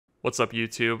What's up,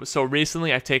 YouTube? So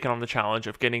recently I've taken on the challenge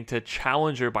of getting to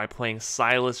Challenger by playing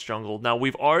Sylas Jungle. Now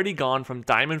we've already gone from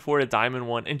Diamond 4 to Diamond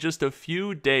 1 in just a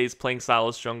few days playing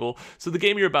Sylas Jungle, so the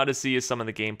game you're about to see is some of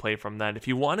the gameplay from that. If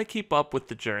you want to keep up with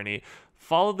the journey,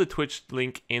 follow the Twitch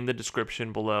link in the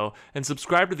description below and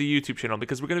subscribe to the YouTube channel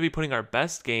because we're going to be putting our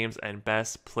best games and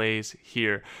best plays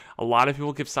here. A lot of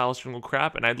people give Sylas Jungle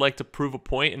crap, and I'd like to prove a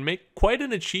point and make quite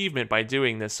an achievement by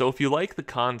doing this. So if you like the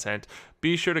content,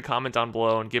 be sure to comment down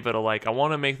below and give it a like. I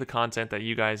want to make the content that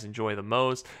you guys enjoy the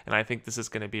most, and I think this is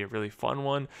going to be a really fun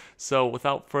one. So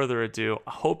without further ado,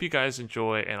 I hope you guys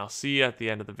enjoy, and I'll see you at the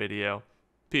end of the video.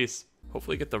 Peace.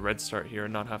 Hopefully get the red start here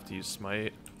and not have to use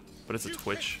smite, but it's a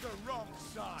Twitch,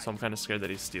 so I'm kind of scared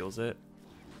that he steals it,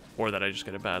 or that I just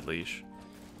get a bad leash.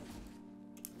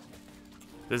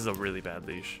 This is a really bad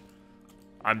leash.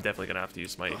 I'm definitely going to have to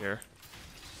use smite here.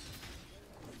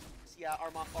 Yeah,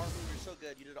 our move, you're so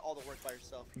good. You did all the work by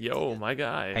yourself. Yo, my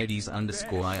guy.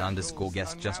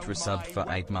 Hades_I_guest just resubbed for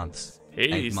 8 months.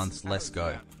 Hades. 8 months, let's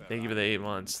go. Thank you for the 8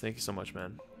 months. Thank you so much,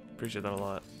 man. Appreciate that a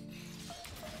lot.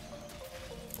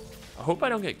 I hope I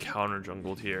don't get counter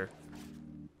jungled here.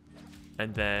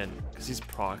 And then, because he's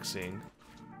proxying.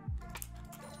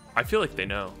 I feel like they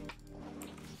know.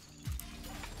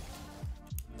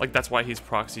 Like, that's why he's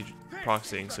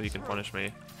proxying, so he can punish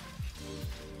me.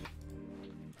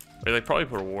 Or like probably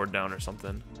put a ward down or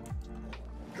something.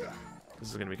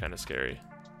 This is gonna be kind of scary.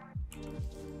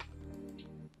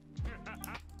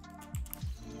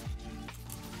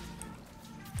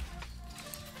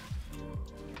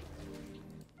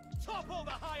 Topple the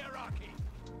hierarchy.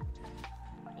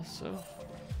 Also,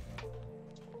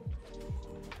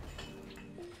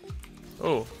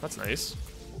 oh, that's nice.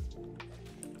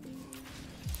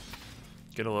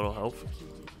 Get a little help.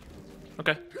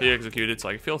 Okay, he executed, so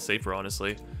I feel safer,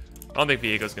 honestly. I don't think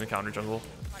Viego's gonna counter jungle.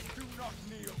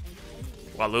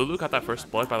 Wow, Lulu got that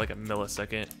first blood by like a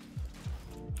millisecond.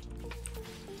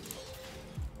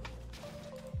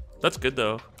 That's good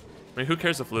though. I mean, who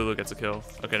cares if Lulu gets a kill?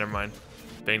 Okay, never mind.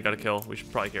 Bane got a kill. We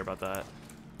should probably care about that.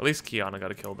 At least Kiana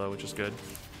got a kill though, which is good.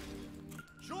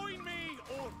 Join me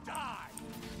or die.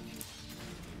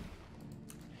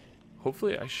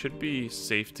 Hopefully, I should be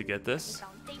safe to get this.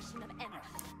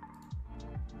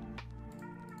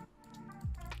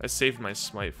 I saved my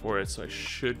smite for it, so I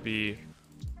should be.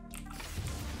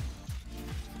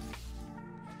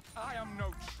 I am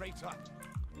no traitor.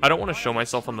 I don't want to show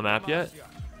myself on the map yet,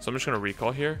 so I'm just going to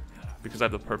recall here because I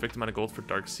have the perfect amount of gold for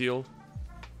Dark Seal.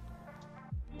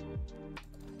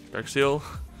 Dark Seal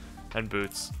and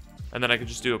boots. And then I could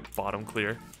just do a bottom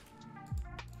clear.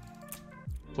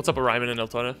 What's up, Ryman and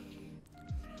Eltona?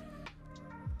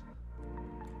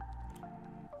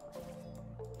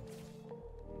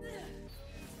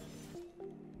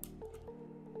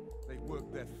 They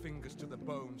work their fingers to the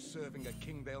bone, serving a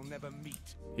king they'll never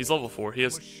meet. He's level 4. He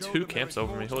has 2 camps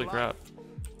over me. Holy crap.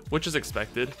 Which is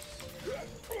expected.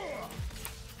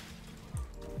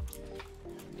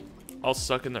 I'll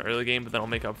suck in the early game, but then I'll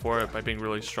make up for it by being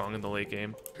really strong in the late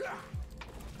game.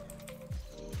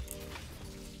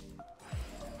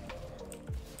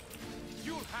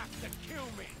 You'll have to kill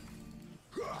me.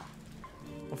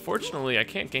 Unfortunately, I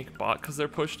can't gank bot because they're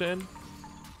pushed in.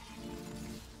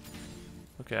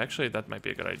 Okay, actually, that might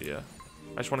be a good idea.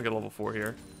 I just want to get level 4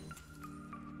 here.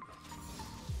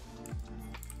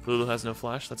 Lulu has no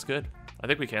flash. That's good. I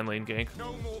think we can lane gank.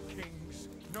 No more kings,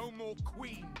 no more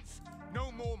queens,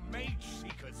 no more mage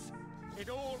seekers. It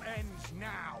all ends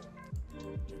now.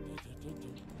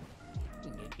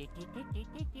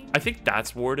 I think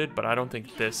that's warded, but I don't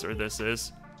think this or this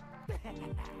is.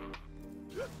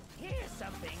 Here's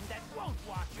something that won't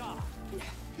wash off.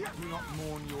 Do not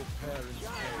mourn your parents.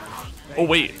 Oh,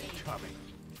 wait.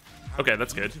 Okay,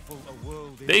 that's good.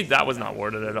 That was not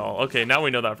warded at all. Okay, now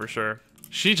we know that for sure.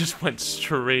 She just went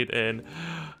straight in.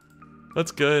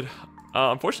 That's good.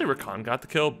 Unfortunately, Rakan got the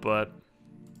kill, but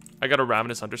I got a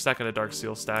Ravenous Hunter stack and a Dark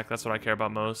Seal stack. That's what I care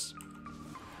about most.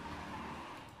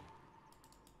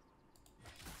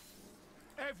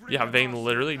 Yeah, Vayne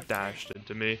literally dashed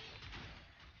into me.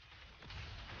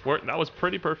 That was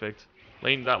pretty perfect.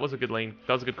 Lane, that was a good lane.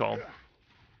 That was a good call.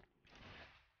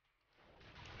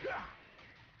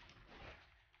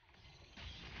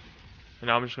 And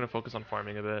now I'm just going to focus on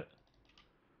farming a bit.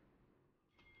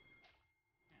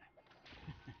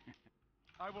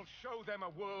 I will show them a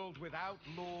world without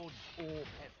lords or peasants.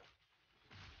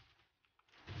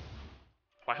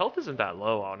 My health isn't that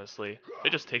low, honestly. It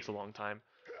just takes a long time.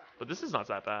 But this is not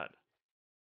that bad.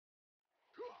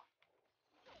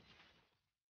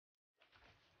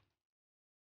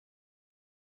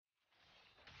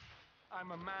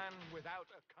 I'm a man without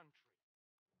a country.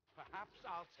 Perhaps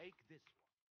I'll take this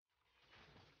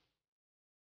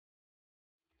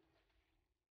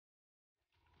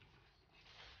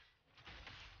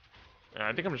Yeah,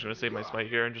 I think I'm just gonna save my smite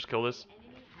here and just kill this.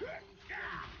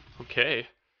 Okay.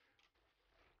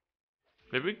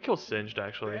 Maybe we can kill Singed,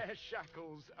 actually. Their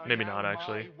shackles are Maybe now not,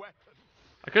 actually. my weapon.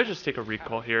 I could just take a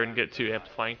recall here and get 2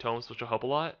 amplifying tomes, which will help a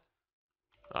lot.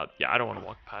 Yeah, I don't want to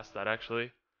walk past that,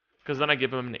 actually. Because then I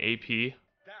give him an AP,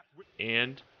 That wi-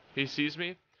 and he sees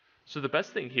me. So the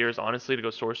best thing here is honestly to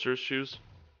go Sorcerer's Shoes.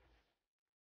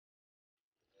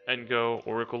 And go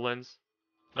Oracle Lens.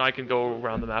 Now I can go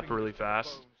around the map really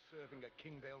fast. Serving a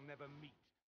king they'll never meet.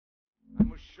 I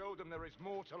must show them there is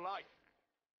more to life.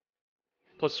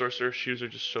 Plus Sorcerer's Shoes are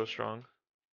just so strong.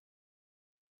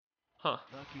 Huh.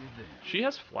 She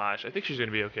has Flash. I think she's going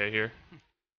to be okay here.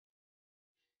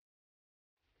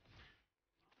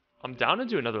 I'm down to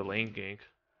do another lane gank.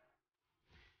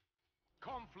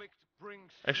 Conflict brings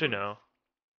Actually, truth. no.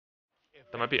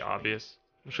 That might be obvious.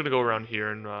 I'm just going to go around here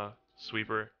and sweep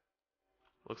her.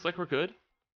 Looks like we're good.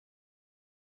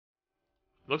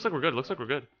 Looks like we're good. Looks like we're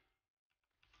good.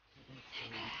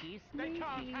 They can't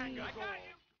hang us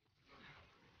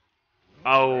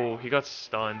Oh, all. he got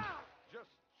stunned. Just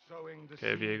sowing the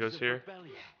Okay, seeds Viego's of here.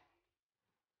 rebellion.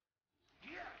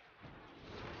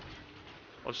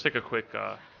 I'll just take a quick,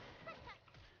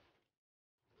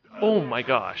 Oh my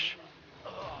gosh.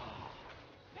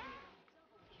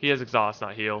 He has exhaust,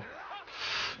 not heal.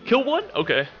 Kill one?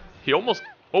 Okay. He almost...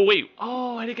 Oh, wait.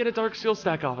 Oh, I didn't get a Dark Seal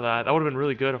stack off of that. That would have been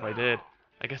really good if I did.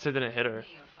 I guess I didn't hit her.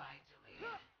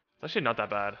 It's actually not that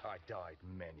bad. I died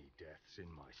many deaths in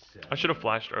my cell. I should have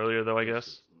flashed earlier, though, I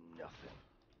guess. Nothing.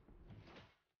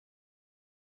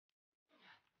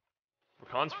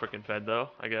 Rakan's freaking fed, though,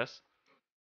 I guess.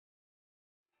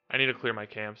 I need to clear my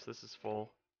camps. This is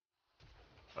full.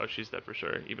 Oh, she's dead for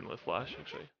sure, even with flash,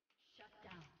 actually.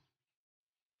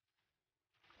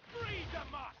 Free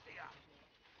Demacia!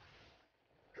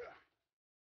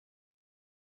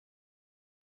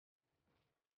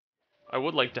 I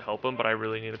would like to help him, but I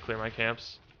really need to clear my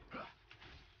camps.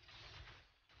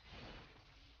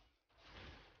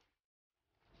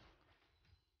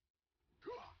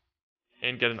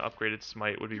 And get an upgraded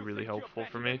smite would be really helpful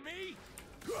for me.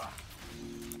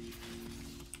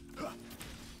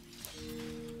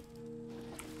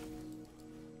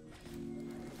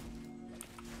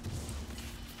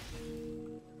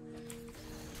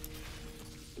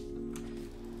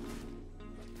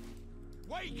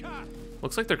 Wake up!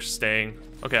 Looks like they're staying.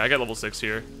 Okay, I got level 6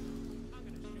 here.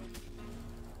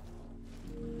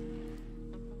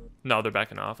 No, they're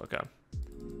backing off. Okay.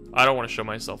 I don't want to show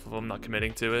myself if I'm not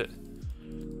committing to it.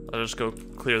 I'll just go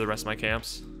clear the rest of my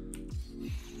camps.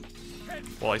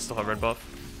 While I still have red buff.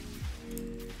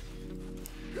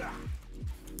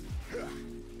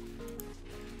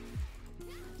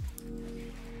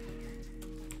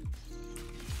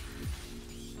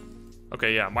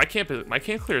 Okay, yeah, my camp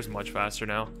clear is much faster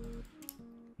now.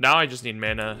 Now I just need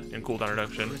mana and cooldown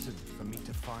reduction. For me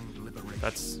to find liberation.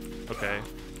 That's okay.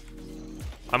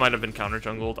 I might have been counter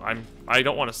jungled. I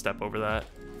don't want to step over that.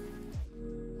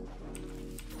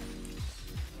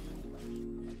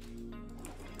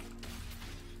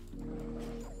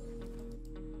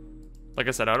 Like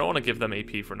I said, I don't want to give them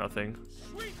AP for nothing.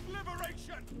 Sweet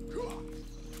liberation!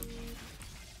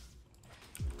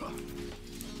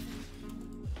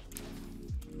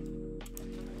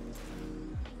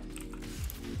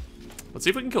 Let's see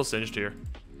if we can kill Singed here.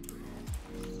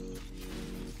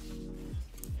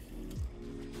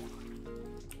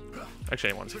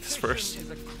 Actually, I want to take this first. Is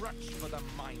a crutch for the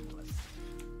mindless.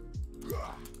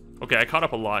 Okay, I caught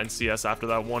up a lot in CS after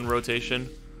that one rotation.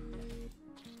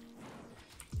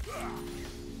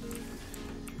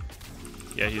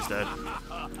 Yeah, he's dead.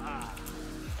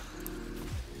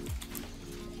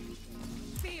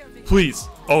 Please.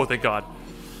 Oh, thank God.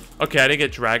 Okay, I didn't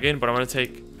get Dragon, but I'm going to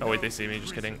take... Oh, wait, they see me.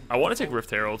 Just kidding. I want to take Rift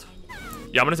Herald.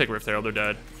 Yeah, I'm going to take Rift Herald. They're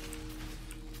dead.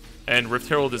 And Rift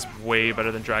Herald is way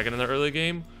better than Dragon in the early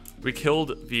game. We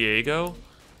killed Viego,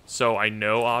 so I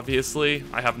know, obviously,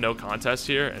 I have no contest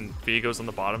here, and Viego's on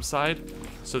the bottom side,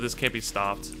 so this can't be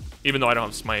stopped. Even though I don't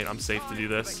have Smite, I'm safe to do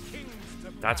this.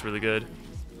 That's really good.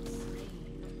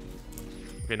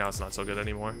 Okay, now it's not so good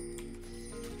anymore.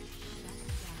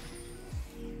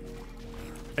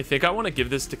 I think I want to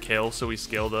give this to Kale so we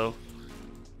scale, though.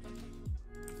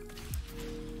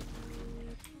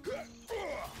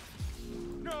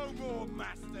 No more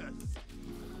masters!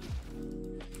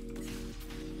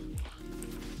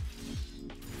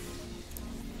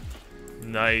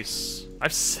 Nice. I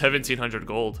have 1,700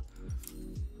 gold.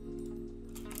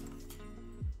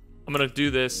 I'm gonna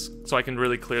do this so I can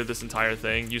really clear this entire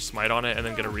thing, use smite on it, and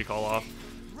then get a recall off.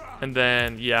 And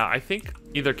then, yeah, I think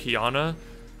either Kiana,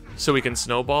 so we can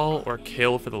snowball, or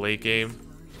kill for the late game.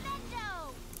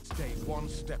 Stay one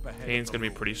step ahead. Kane's gonna be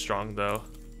pretty strong, though.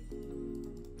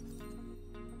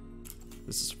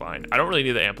 This is fine. I don't really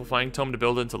need the Amplifying Tome to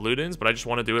build into Ludens, but I just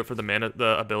want to do it for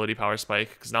the ability power spike,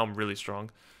 because now I'm really strong.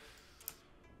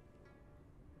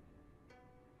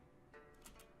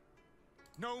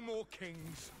 No more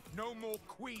kings, no more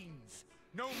queens,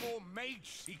 no more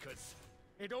mage seekers.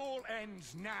 It all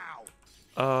ends now.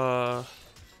 I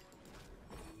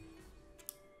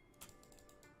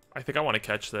think I want to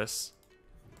catch this.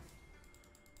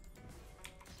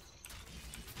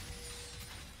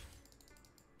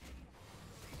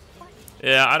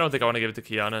 Yeah, I don't think I want to give it to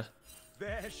Kiana.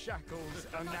 Their shackles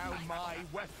are now my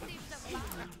weapons. How's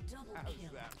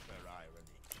that for irony?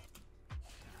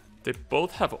 They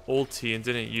both have ulti and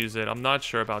didn't use it. I'm not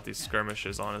sure about these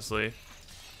skirmishes, honestly.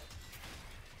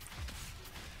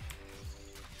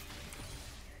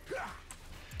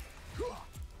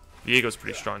 Viego's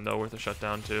pretty strong, though. Worth a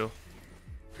shutdown, too.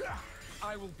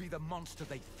 I will be the monster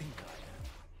they think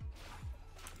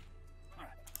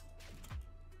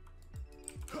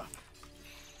I am.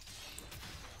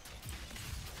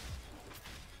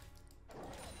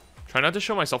 Try not to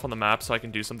show myself on the map so I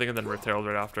can do something and then Rift Herald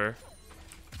right after.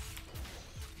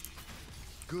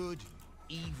 Good,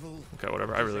 evil. Okay,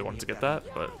 whatever. I really wanted to get that,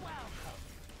 but...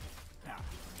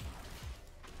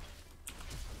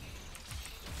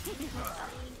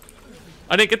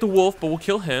 I didn't get the wolf, but we'll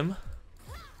kill him.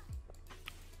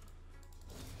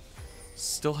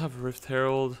 Still have Rift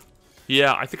Herald.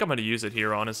 Yeah, I think I'm going to use it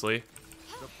here, honestly.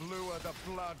 The bluer the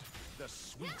blood, the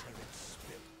sweeter it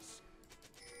spills.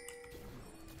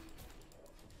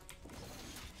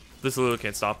 This Lulu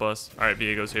can't stop us. Alright,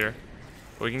 Viego's here.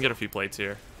 But we can get a few plates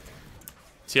here.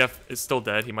 TF is still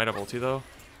dead. He might have ulti, though.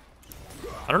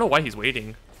 I don't know why he's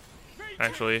waiting,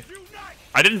 actually.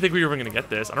 I didn't think we were going to get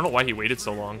this. I don't know why he waited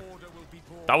so long.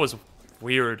 That was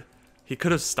weird. He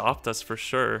could have stopped us for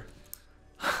sure.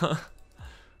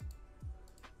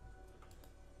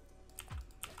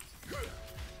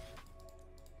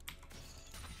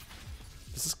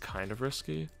 This is kind of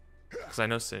risky. Because I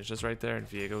know Singe is right there and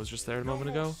Viego was just there a moment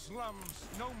ago.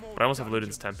 But I almost have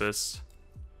Luden's Tempest.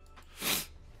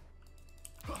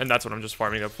 And that's what I'm just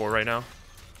farming up for right now.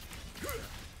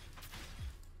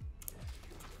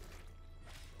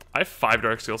 I have 5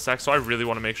 Dark Steel stacks, so I really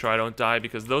want to make sure I don't die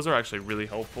because those are actually really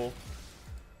helpful.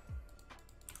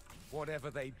 Whatever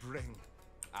they bring,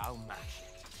 I'll match it.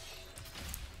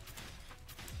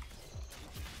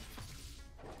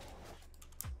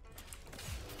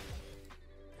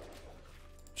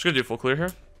 Just gonna do full clear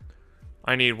here.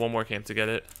 I need one more camp to get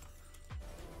it.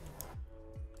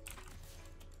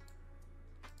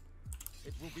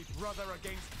 It will be brother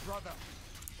against brother,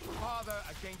 father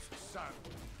against son.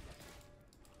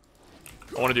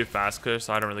 I want to do fast clear,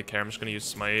 so I don't really care. I'm just gonna use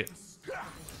smite.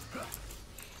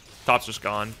 Top's just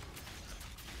gone.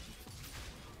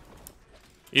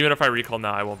 Even if I recall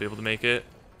now, I won't be able to make it.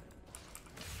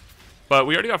 But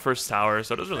we already got first tower,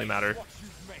 so it doesn't really matter.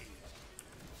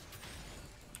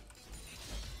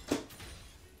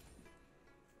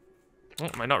 Oh,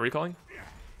 am I not recalling?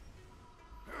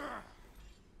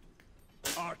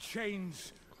 Our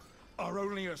chains are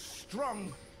only as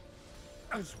strong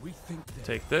as we think they are.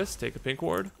 Take this, take a pink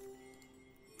ward.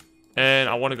 And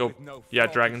I want to go, yeah,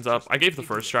 dragon's up. I gave the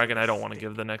first dragon, I don't want to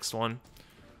give the next one.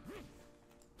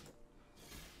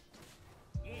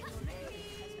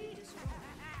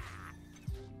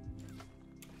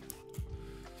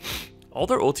 All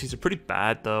their ultis are pretty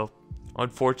bad, though,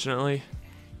 unfortunately.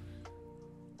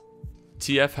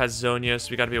 TF has Zonia,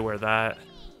 so we gotta be aware of that.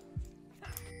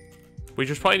 We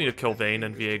just probably need to kill Vayne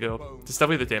and Viego. This is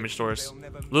definitely the damage source.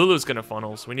 Lulu's gonna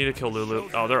funnel, so we need to kill Lulu.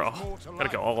 Oh, they're all... Gotta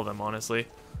kill all of them, honestly.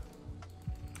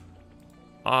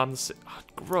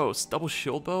 Gross. Double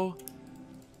shield bow?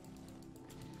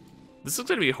 This is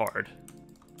gonna be hard.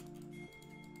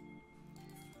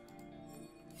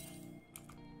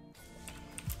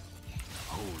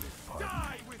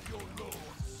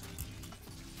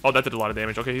 Oh, that did a lot of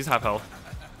damage. Okay, he's half health.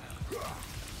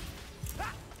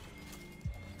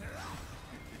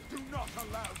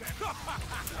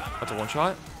 That's a one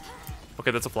shot. Okay,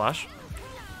 that's a flash.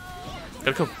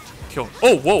 Gotta kill.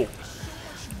 Oh, whoa!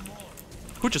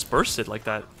 Who just bursted like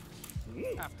that?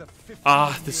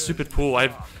 Ah, this stupid pool. I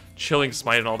have chilling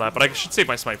smite and all that, but I should save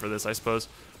my smite for this, I suppose.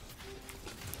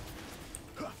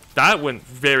 That went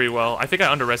very well. I think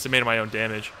I underestimated my own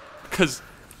damage because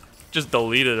just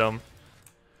deleted him.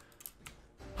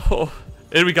 Oh,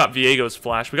 and we got Viego's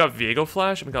flash. We got Viego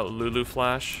flash and we got Lulu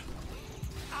flash.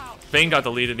 Vayne got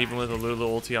deleted even with a Lulu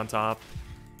ulti on top.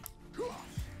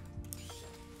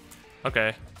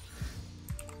 Okay.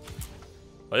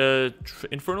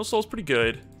 Infernal Soul's pretty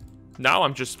good. Now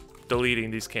I'm just deleting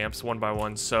these camps one by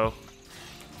one, so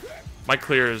my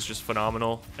clear is just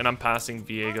phenomenal, and I'm passing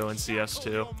Viego and CS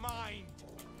too.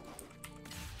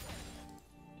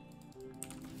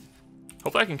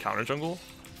 Hopefully I can counter jungle.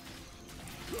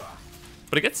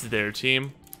 But against their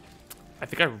team, I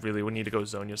think I really would need to go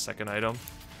Zhonya's second item.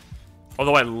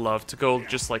 Although I love to go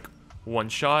just like one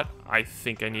shot, I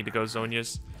think I need to go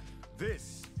Zhonya's.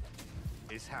 This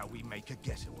is how we make a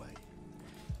getaway.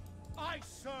 I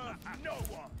serve no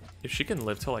one. If she can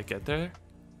live till I get there,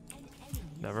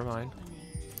 never mind.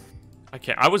 I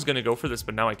can't. I was gonna go for this,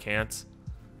 but now I can't.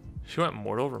 She went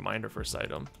Mortal Reminder first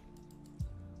item.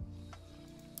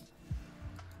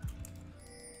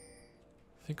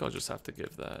 I think I'll just have to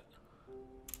give that.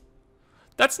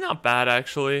 That's not bad,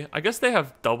 actually. I guess they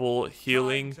have double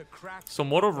healing, so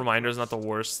Mortal Reminder is not the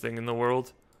worst thing in the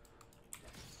world.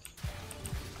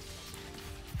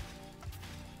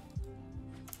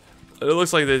 It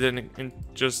looks like they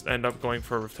didn't just end up going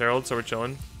for Rift Herald, so we're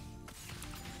chilling.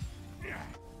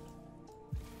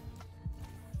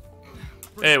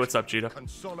 Hey, what's up, Cheetah?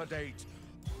 Consolidate.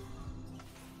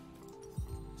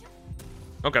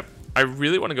 Okay, I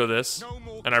really want to go this,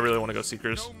 and I really want to go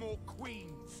Seekers. No more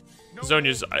queens. No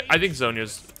Zhonya's, more I think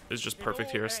Zhonya's is just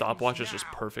perfect here. Stopwatch is just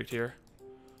perfect here.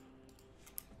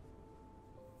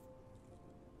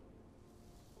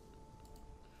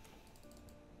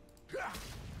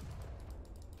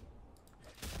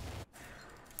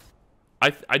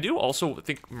 I do also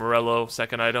think Morello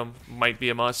second item might be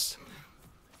a must.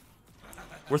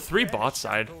 We're 3 bot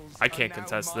side. I can't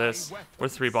contest this. We're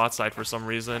 3 bot side for some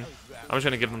reason. I'm just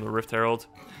gonna give them the Rift Herald.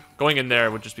 Going in there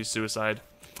would just be suicide.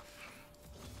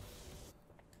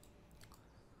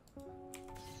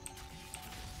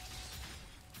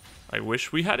 I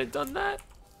wish we hadn't done that,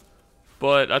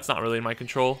 but that's not really in my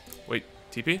control. Wait,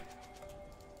 TP?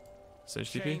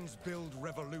 Cinch TP? Chains build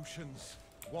revolutions,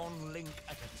 one link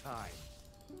at a time.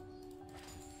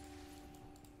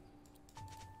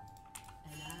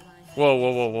 Whoa,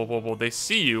 whoa, whoa, whoa, whoa, whoa. They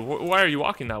see you. Why are you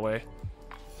walking that way?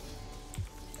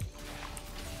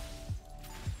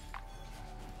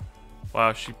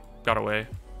 Wow, she got away.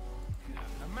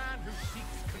 A man who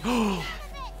seeks control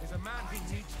is a man who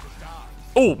needs to die.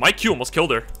 Oh, my Q almost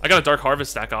killed her. I got a Dark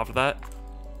Harvest stack off of that.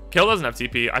 Kale doesn't have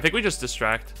TP. I think we just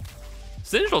distract.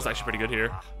 Singel's actually pretty good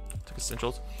here. Took a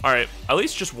Singel's. Alright, at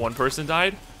least just one person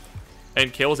died.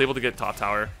 And Kale was able to get top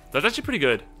tower. That's actually pretty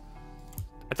good.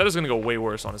 I thought it was going to go way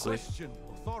worse, honestly. Question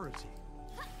authority,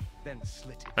 then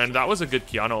slit it. And that was a good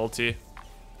Kiana ulti.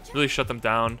 Really shut them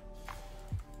down.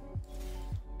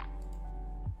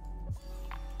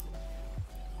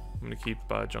 I'm going to keep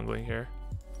jungling here.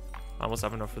 I almost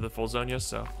have enough for the full Zhonya,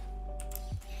 so.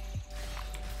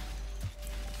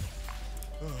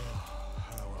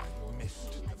 How I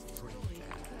missed the free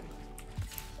air.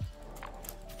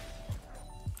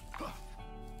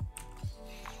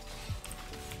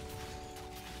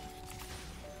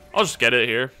 I'll just get it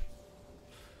here.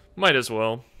 Might as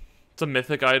well. It's a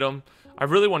mythic item. I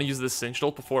really want to use this Cinch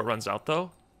ult before it runs out,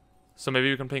 though. So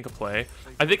maybe we can pink a play.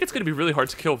 I think it's going to be really hard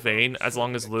to kill Vayne as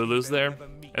long as Lulu's there.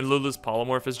 And Lulu's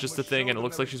polymorph is just a thing, and it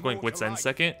looks like she's going Wit's End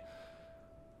second.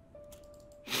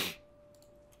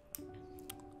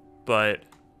 But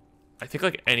I think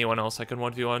like anyone else I can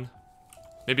 1v1.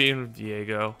 Maybe even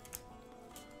Viego.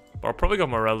 But I'll probably go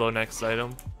Morello next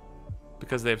item,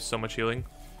 because they have so much healing.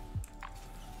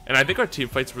 And I think our team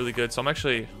fight's really good, so I'm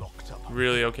actually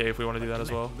really okay if we want to do that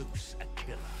as well.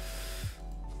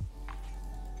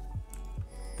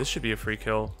 This should be a free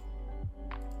kill.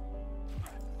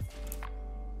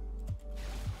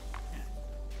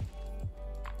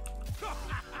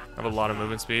 I have a lot of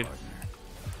movement speed.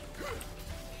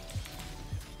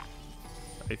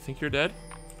 I think you're dead.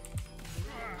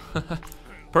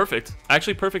 Perfect.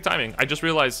 Actually, perfect timing. I just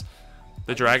realized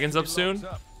the dragon's up soon.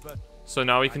 So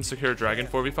now we can secure a dragon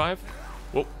 4v5.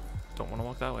 Whoa. Don't want to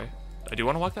walk that way. I do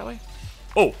want to walk that way.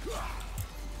 Oh.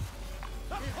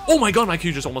 Oh my god, my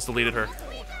Q just almost deleted her.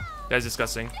 That's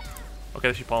disgusting.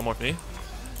 Okay, she polymorphed me.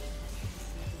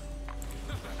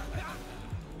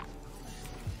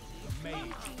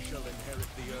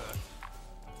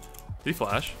 Did he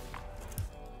flash?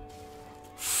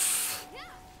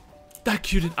 That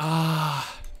Q did.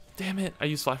 Ah. Damn it. I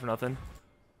used flash for nothing.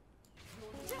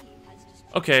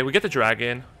 Okay, we get the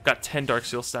dragon. Got 10 Dark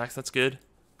Seal stacks. That's good.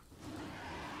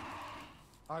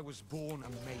 I was born a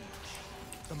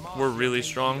mage. We're really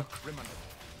strong.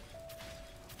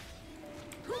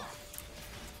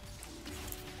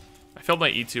 I I failed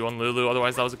my E2 on Lulu,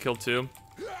 otherwise that was a kill too.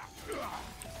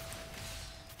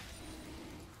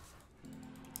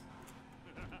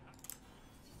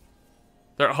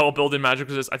 They're all building magic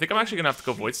resist. I think I'm actually gonna have to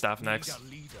go Void Staff next.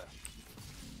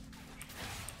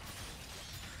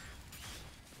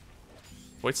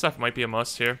 Void Staff might be a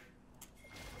must here.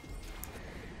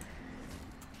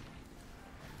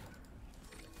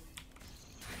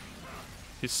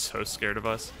 He's so scared of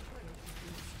us.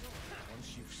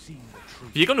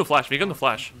 Viego no flash, Viego no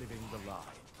flash.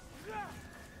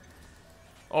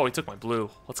 Oh, he took my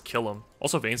blue. Let's kill him.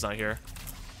 Also, Vayne's not here.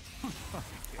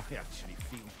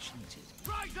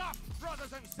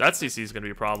 That CC is gonna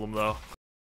be a problem though.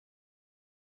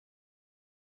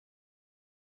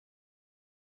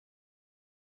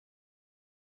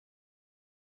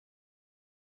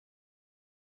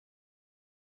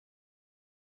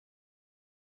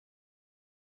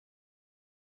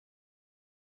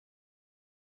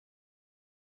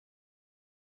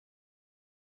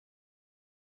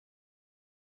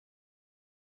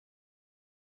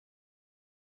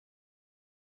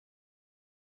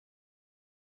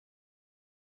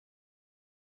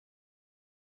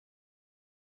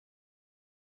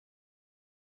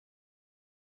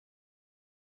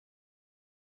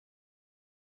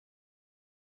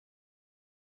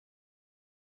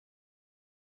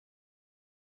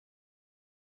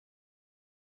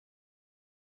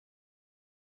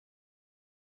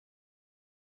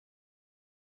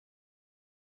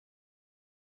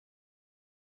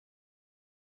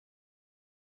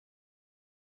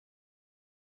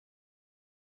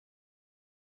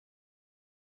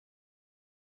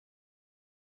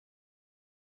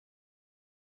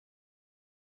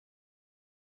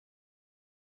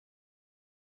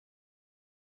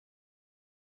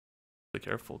 Be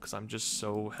careful because I'm just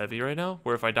so heavy right now,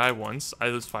 where if I die once I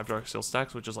lose 5 Dark Steel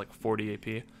stacks, which is like 40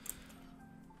 AP.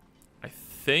 I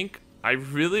think I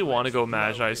really want to go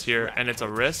Magi's here, and it's a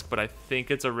risk, but I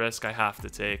think it's a risk I have to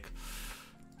take.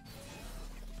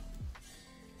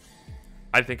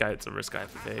 I think it's a risk I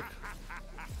have to take.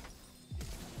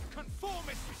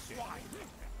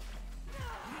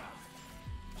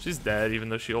 She's dead even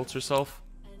though she ults herself.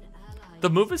 The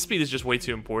movement speed is just way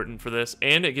too important for this,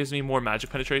 and it gives me more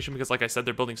magic penetration because, like I said,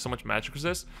 they're building so much magic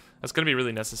resist. That's going to be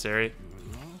really necessary.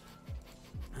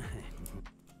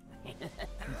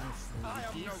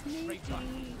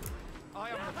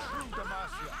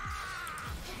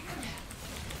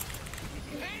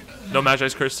 No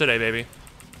Magi's Curse today, baby.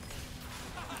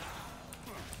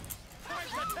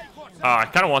 I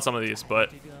kind of want some of these,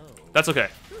 but that's okay.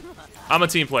 I'm a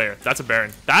team player. That's a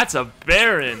Baron. That's a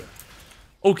Baron!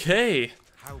 Okay.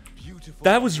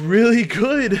 That was really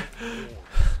good.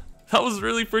 That was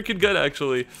really freaking good,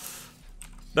 actually.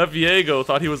 That Viego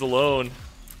thought he was alone.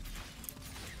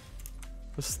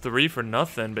 This is 3 for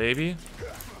nothing, baby.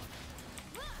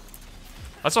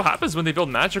 That's what happens when they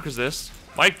build magic resist.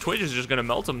 My Twitch is just gonna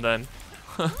melt him then.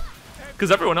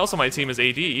 Because everyone else on my team is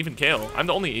AD, even Kale. I'm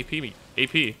the only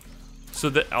AP.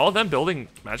 So all of them building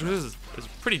magic resist is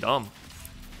pretty dumb,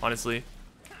 honestly.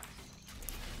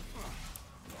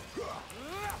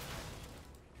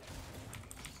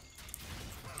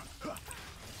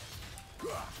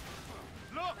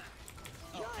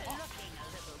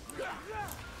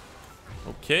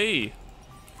 Okay.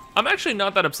 I'm actually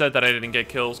not that upset that I didn't get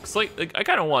kills, because like I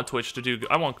kind of want Twitch to do.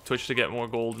 I want Twitch to get more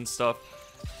gold and stuff.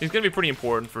 He's gonna be pretty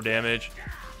important for damage.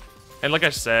 And like I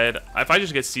said, if I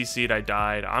just get CC'd, I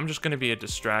died. I'm just gonna be a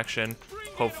distraction,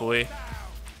 hopefully.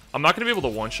 I'm not gonna be able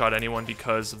to one-shot anyone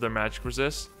because of their magic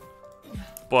resist,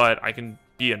 but I can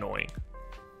be annoying.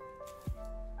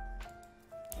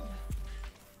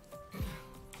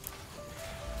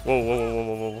 Whoa, whoa, whoa,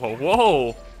 whoa, whoa, whoa,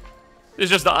 whoa!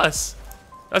 It's just us.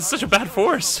 That's such a bad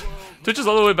force. Twitch is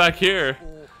all the way back here.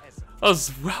 That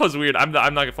was weird. I'm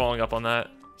not following up on that,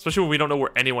 especially when we don't know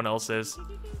where anyone else is. All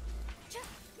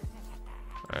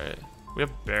right, we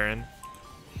have Baron.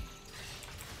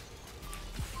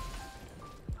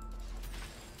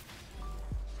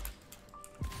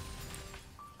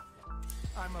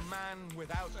 I'm a man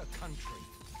without a country.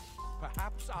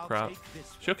 Perhaps I'll Crap. take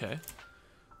this. She okay?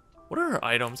 What are her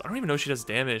items? I don't even know she does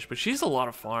damage, but she's a lot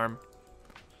of farm.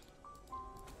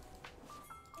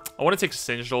 I want to take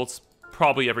Singed ults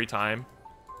probably every time.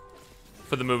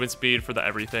 For the movement speed, for the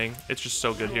everything. It's just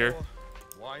so good here.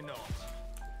 Why not?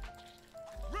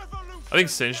 I think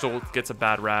Singed ult gets a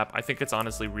bad rap. I think it's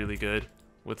honestly really good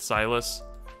with Sylas.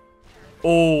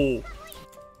 Oh!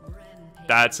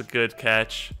 That's a good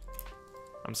catch.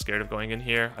 I'm scared of going in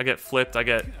here. I get flipped, I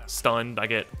get stunned, I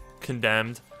get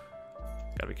condemned.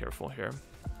 Gotta be careful here.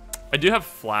 I do have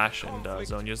Flash and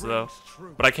Zonia's though,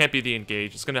 but I can't be the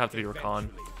engage. It's gonna have to be Rakan.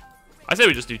 I say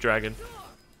we just do dragon.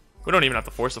 We don't even have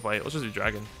to force the fight. Let's just do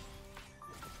dragon.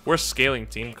 We're scaling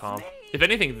team comp. If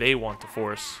anything, they want to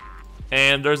force.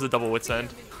 And there's the double wits end.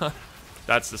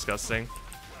 That's disgusting.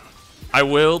 I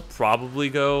will probably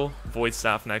go Void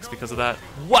Staff next because of that.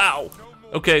 Wow!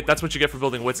 Okay, that's what you get for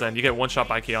building wits end. You get one shot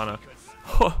by Kiana.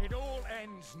 It all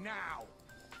ends now.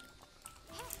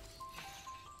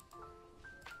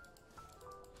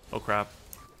 Oh crap.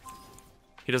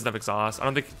 He doesn't have exhaust. I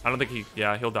don't think he,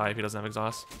 yeah, he'll die if he doesn't have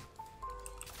exhaust.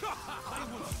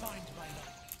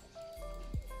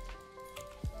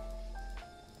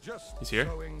 Just He's here.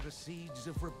 sowing the seeds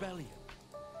of rebellion.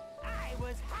 I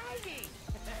was hiding.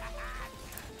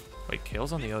 Wait,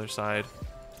 Kale's on the other side.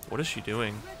 What is she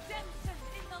doing? Redemption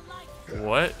in the light.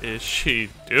 What is she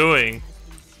doing?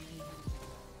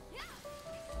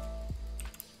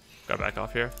 Got back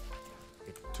off here.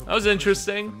 That was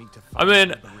interesting. I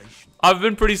mean, I've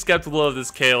been pretty skeptical of this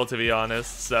Kale, to be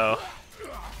honest, so.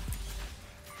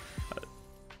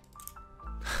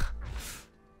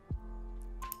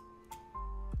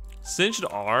 Singed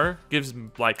R gives,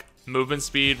 like, movement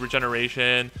speed,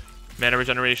 regeneration, mana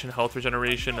regeneration, health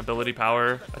regeneration, ability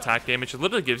power, attack damage. It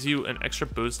literally gives you an extra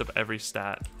boost of every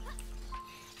stat.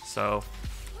 So,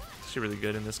 it's actually really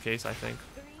good in this case, I think.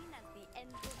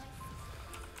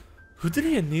 Who did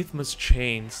he Anathema's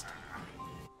chains?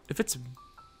 If it's...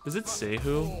 Does it say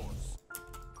who?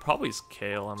 Probably it's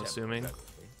Kale, I'm assuming.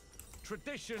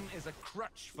 Tradition is a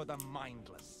crutch for the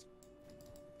mindless.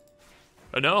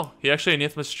 Oh no, he actually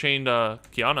Anathema's chained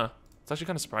Kiana. It's actually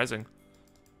kind of surprising.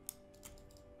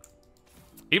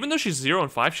 Even though she's 0 and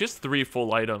 5, she has 3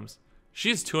 full items. She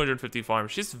has 250 farm.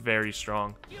 She's very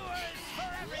strong.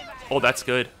 Oh, that's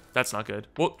good. That's not good.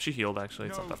 Well, she healed actually.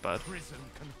 It's not that bad.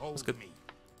 That's good.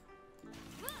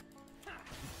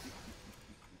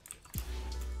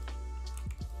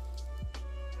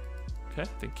 Okay, I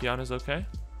think Kiana's okay.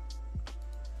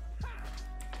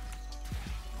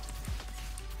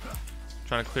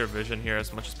 Trying to clear vision here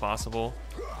as much as possible.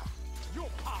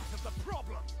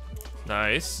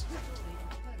 Nice.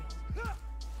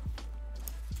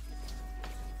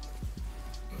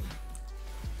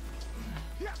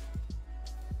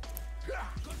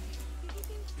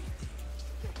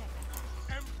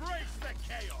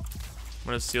 I'm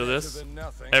gonna steal this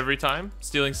every time.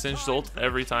 Stealing Singed ult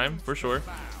every time, for sure.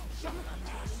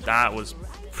 That was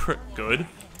good.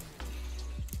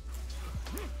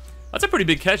 That's a pretty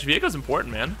big catch. Viego's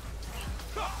important, man.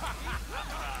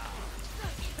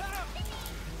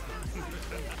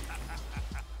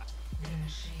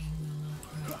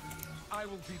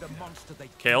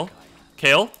 Kale?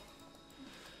 Kale?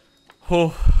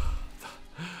 Oh.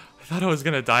 I thought I was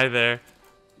gonna die there.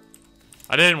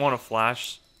 I didn't want to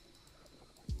flash.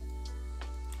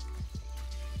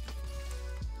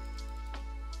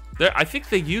 There, I think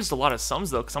they used a lot of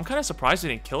sums though, because I'm kind of surprised they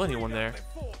didn't kill anyone there.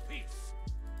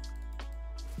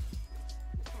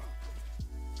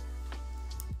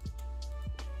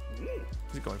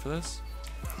 Is he going for this?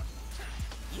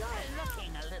 You're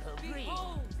looking a little green.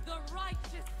 The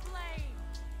righteous flame.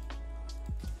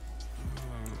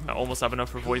 I almost have enough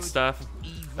for Void Staff.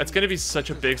 That's gonna be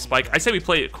such a big spike. I say we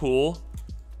play it cool.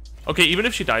 Okay, even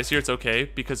if she dies here, it's okay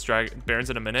because Baron's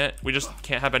in a minute. We just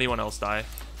can't have anyone else die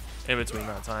in between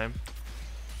that time.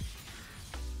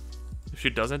 If she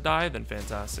doesn't die, then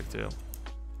fantastic too.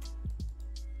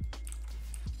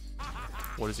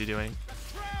 What is he doing?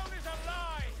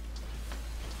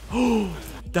 Oh,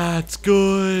 that's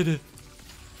good.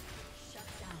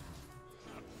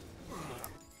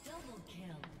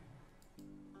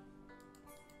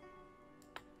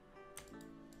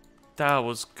 That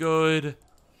was good.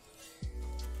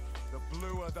 The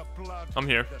bluer the blood, I'm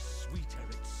here. the sweeter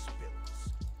it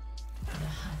spills.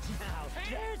 Now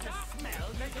there's a smell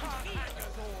that can feed us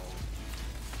all.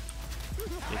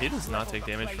 Yeah, he does not take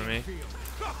damage from me.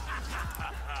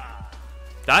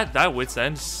 That wit's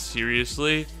end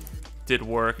seriously did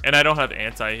work, and I don't have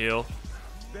anti-heal.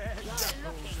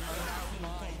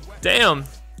 Damn.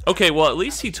 Okay, well at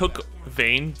least he took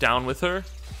Vayne down with her,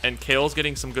 and Kale's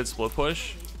getting some good split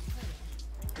push.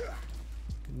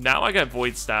 Now I got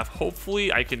Void Staff.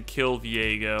 Hopefully I can kill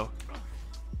Viego.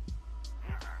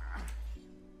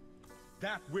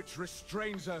 That which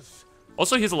restrains us.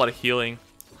 Also, he has a lot of healing.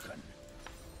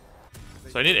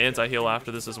 So I need anti-heal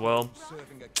after this as well.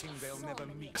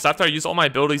 Because after I use all my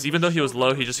abilities, even though he was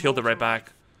low, he just healed it right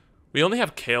back. We only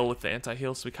have Kale with the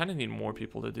anti-heal, so we kind of need more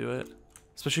people to do it.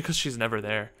 Especially because she's never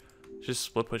there. She's just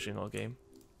split pushing all game.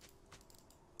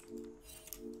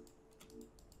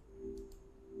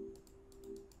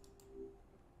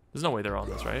 There's no way they're on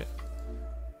this, right?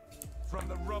 From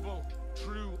the rubble,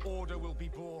 true order will be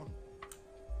born.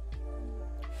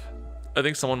 I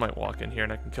think someone might walk in here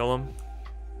and I can kill him.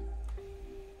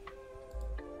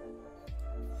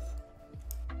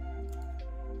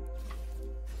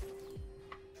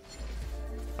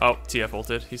 Oh, TF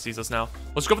ulted. He sees us now.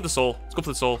 Let's go for the soul. Let's go for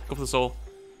the soul. Go for the soul.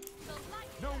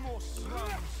 No more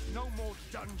slums, no more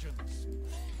dungeons.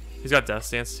 He's got death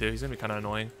stance too. He's gonna be kind of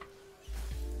annoying.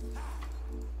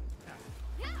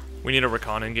 We need a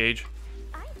recon engage.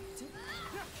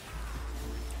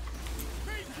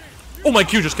 Oh, my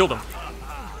Q just killed him.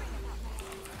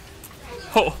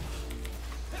 Oh.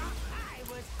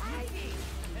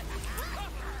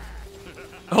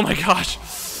 Oh my gosh.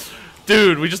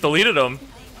 Dude, we just deleted him.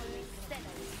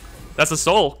 That's a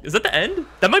soul. Is that the end?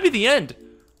 That might be the end.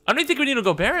 I don't even think we need to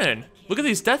go Baron. Look at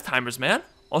these death timers, man.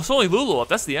 Oh, it's only Lulu up.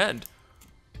 That's the end.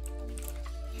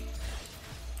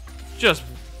 Just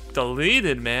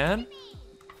deleted, man.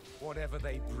 Whatever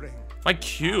they bring. My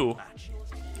Q.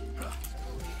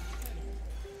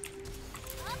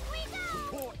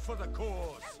 Support for the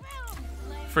cause.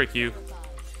 Frick you.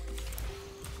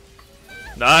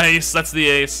 Nice. That's the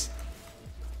ace.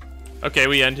 Okay,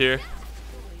 we end here.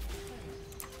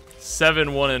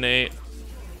 7, 1, and 8.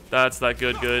 That's that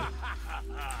good.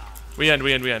 We end.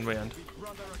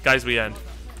 Guys, we end.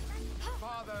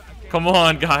 Come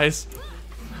on, guys.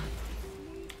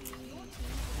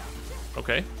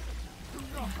 Okay.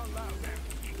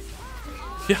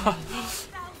 Yeah.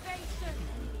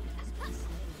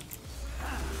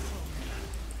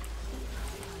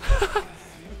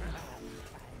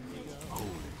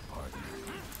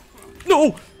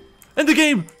 No! End the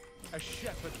game! A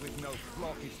shepherd with no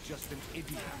flock is just an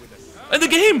idiot with a End the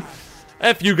game!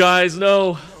 F you guys,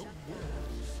 no.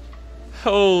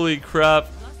 Holy crap.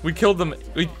 We killed them.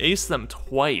 We aced them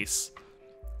twice.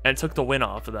 And took the win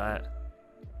off of that.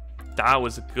 That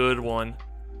was a good one.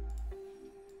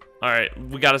 Alright,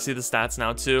 we gotta see the stats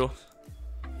now too.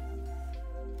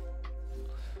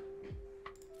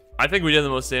 I think we did the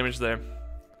most damage there.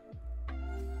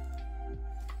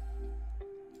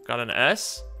 Got an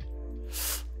S?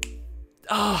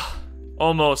 Ah,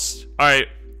 almost. Alright.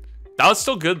 That was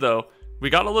still good though.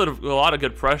 We got a lot of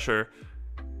good pressure.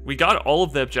 We got all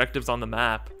of the objectives on the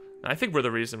map. And I think we're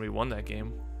the reason we won that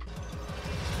game.